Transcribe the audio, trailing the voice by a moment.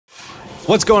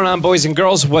What's going on, boys and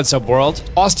girls? What's up, world?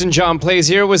 Austin John Plays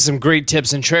here with some great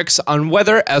tips and tricks on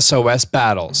Weather SOS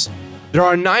battles. There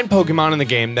are 9 Pokemon in the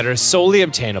game that are solely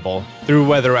obtainable through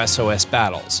Weather SOS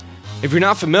battles. If you're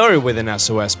not familiar with an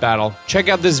SOS battle, check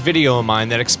out this video of mine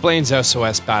that explains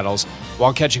SOS battles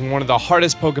while catching one of the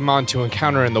hardest Pokemon to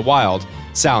encounter in the wild,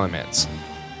 Salamence.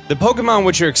 The Pokemon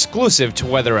which are exclusive to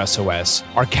Weather SOS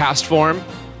are Castform,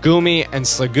 Goomy and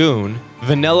Sliggoo,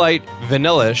 Vanillite,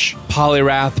 Vanillish,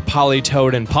 Poliwrath,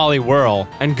 Politoed, and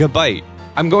Poliwhirl, and Gabite.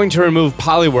 I'm going to remove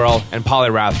Poliwhirl and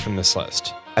Poliwrath from this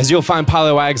list, as you'll find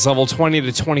Poliwag's level 20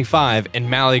 to 25 in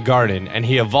Mally Garden, and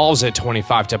he evolves at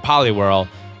 25 to Poliwhirl,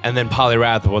 and then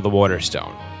Poliwrath with a Water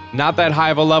Stone. Not that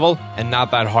high of a level, and not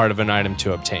that hard of an item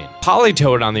to obtain.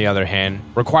 Politoed, on the other hand,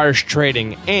 requires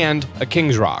trading and a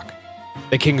King's Rock.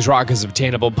 The King's Rock is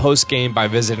obtainable post-game by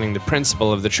visiting the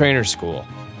principal of the trainer school,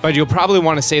 but you'll probably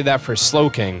want to save that for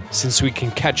Slowking, since we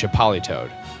can catch a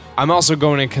Politoed. I'm also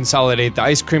going to consolidate the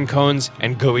Ice Cream Cones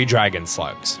and Gooey Dragon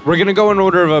Slugs. We're going to go in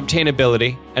order of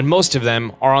obtainability, and most of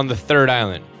them are on the 3rd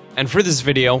island. And for this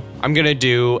video, I'm going to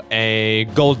do a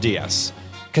Gold DS,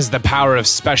 because the power of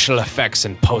special effects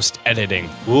and post-editing.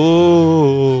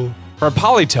 Ooh. For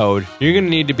Politoed, you're going to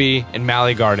need to be in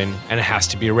Mally Garden, and it has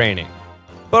to be raining.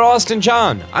 But Austin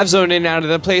John, I've zoned in and out of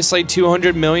the place like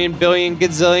 200 million billion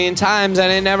gazillion times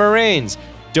and it never rains.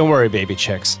 Don't worry, baby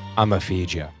chicks, I'ma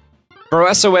feed ya.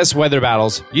 For SOS weather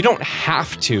battles, you don't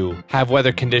have to have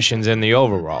weather conditions in the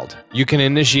overworld. You can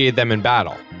initiate them in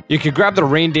battle. You could grab the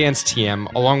Rain Dance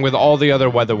TM along with all the other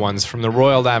weather ones from the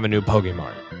Royal Avenue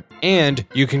Pokemon. And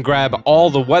you can grab all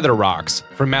the weather rocks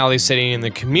from Mally City in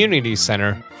the Community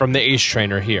Center from the Ace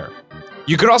Trainer here.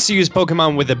 You could also use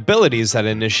Pokemon with abilities that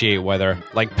initiate weather,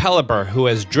 like Pelliper, who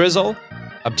has Drizzle,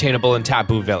 obtainable in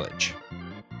Tapu Village.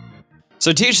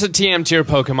 So teach the TM to your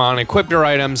Pokemon, equip your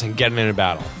items, and get in a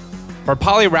battle. For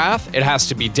Poliwrath, it has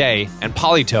to be day, and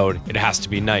Politoed, it has to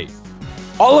be night.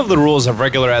 All of the rules of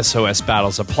regular SOS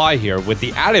battles apply here, with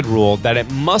the added rule that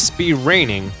it must be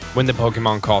raining when the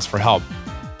Pokemon calls for help.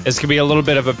 This can be a little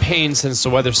bit of a pain since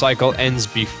the weather cycle ends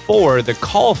before the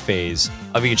call phase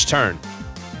of each turn.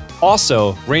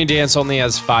 Also, Rain Dance only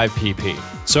has 5 PP,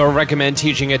 so I recommend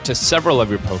teaching it to several of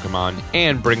your Pokemon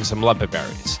and bring some Lepid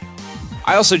Berries.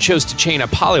 I also chose to chain a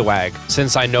Poliwag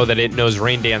since I know that it knows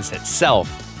Rain Dance itself,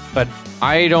 but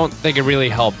I don't think it really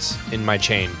helped in my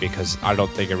chain because I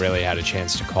don't think it really had a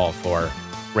chance to call for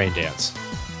Rain Dance.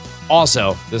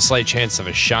 Also, the slight chance of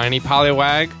a shiny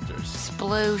Poliwag.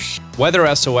 Sploosh.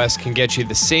 Weather SOS can get you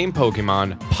the same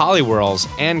Pokemon, Poliwhirls,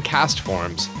 and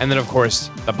Castforms, and then of course,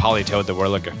 the Politoed that we're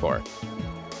looking for.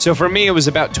 So for me, it was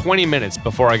about 20 minutes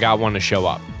before I got one to show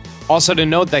up. Also to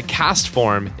note that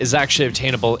Castform is actually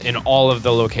obtainable in all of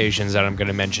the locations that I'm going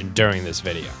to mention during this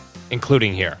video,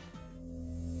 including here.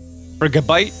 For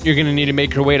Gabite, you're going to need to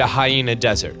make your way to Hyena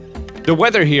Desert. The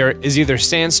weather here is either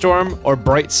sandstorm or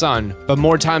bright sun, but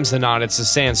more times than not it's a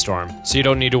sandstorm, so you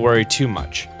don't need to worry too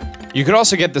much. You could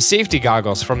also get the safety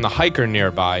goggles from the hiker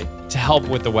nearby to help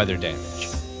with the weather damage.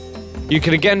 You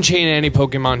can again chain any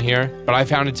Pokemon here, but I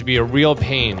found it to be a real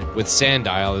pain with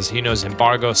Sandile as he knows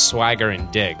Embargo, Swagger, and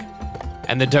Dig,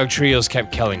 and the Dugtrios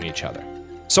kept killing each other.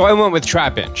 So I went with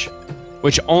Trapinch,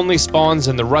 which only spawns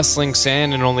in the rustling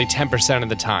sand and only 10% of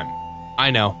the time.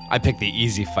 I know, I picked the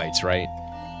easy fights, right?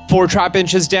 4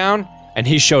 Trapinches down, and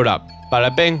he showed up.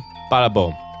 Bada bing, bada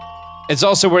boom. It's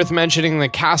also worth mentioning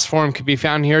that Castform can be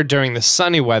found here during the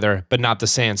sunny weather, but not the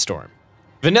sandstorm.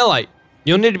 Vanillite,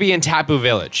 you'll need to be in Tapu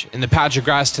Village, in the patch of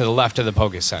grass to the left of the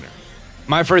Poké Center.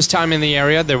 My first time in the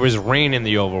area, there was rain in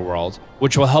the overworld,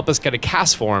 which will help us get a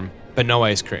Castform, but no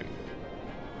ice cream.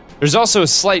 There's also a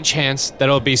slight chance that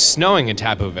it'll be snowing in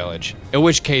Tapu Village, in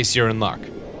which case you're in luck.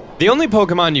 The only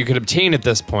Pokemon you could obtain at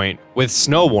this point, with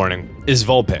snow warning, is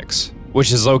Vulpix,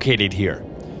 which is located here.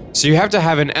 So you have to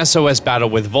have an SOS battle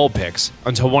with Vulpix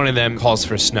until one of them calls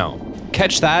for snow.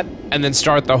 Catch that, and then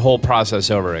start the whole process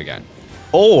over again.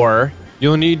 Or,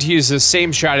 you'll need to use the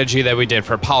same strategy that we did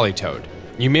for Politoed.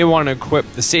 You may want to equip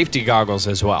the safety goggles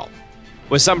as well.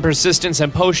 With some persistence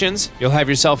and potions, you'll have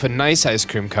yourself a nice ice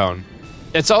cream cone.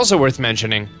 It's also worth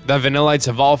mentioning that Vanillite's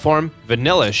evolved form,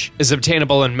 Vanillish, is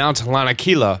obtainable in Mount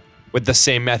Lanakila with the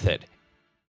same method.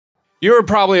 You're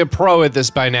probably a pro at this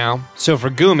by now, so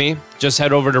for Goomy, just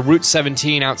head over to Route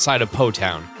 17 outside of Po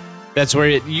Town. That's where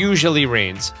it usually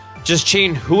rains. Just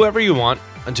chain whoever you want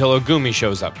until a Goomy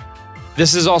shows up.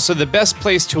 This is also the best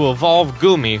place to evolve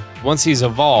Goomy once he's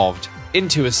evolved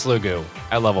into a Sliggoo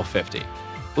at level 50.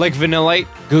 Like Vanillite,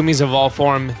 Goomy's evolved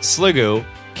form, Sliggoo,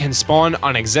 can spawn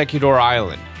on Executor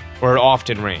Island, where it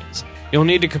often rains. You'll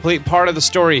need to complete part of the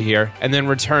story here and then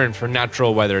return for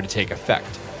natural weather to take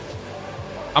effect.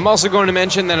 I'm also going to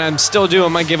mention that I'm still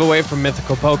doing my giveaway for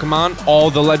mythical Pokemon, all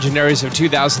the legendaries of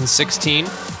 2016.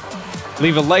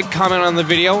 Leave a like, comment on the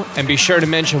video, and be sure to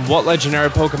mention what legendary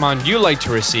Pokemon you like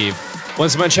to receive.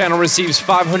 Once my channel receives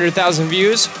 500,000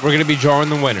 views, we're going to be drawing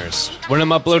the winners. When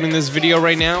I'm uploading this video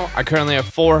right now, I currently have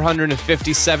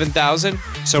 457,000,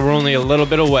 so we're only a little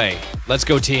bit away. Let's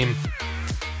go, team.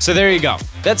 So there you go.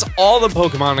 That's all the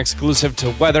Pokemon exclusive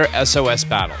to Weather SOS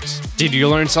battles. Did you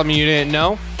learn something you didn't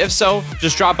know? If so,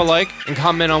 just drop a like and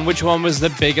comment on which one was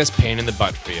the biggest pain in the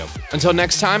butt for you. Until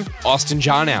next time, Austin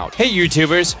John out. Hey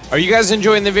YouTubers, are you guys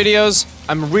enjoying the videos?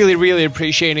 I'm really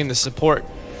appreciating the support.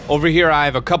 Over here I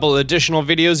have a couple additional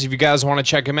videos if you guys want to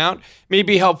check them out. May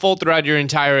be helpful throughout your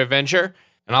entire adventure,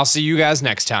 and I'll see you guys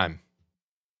next time.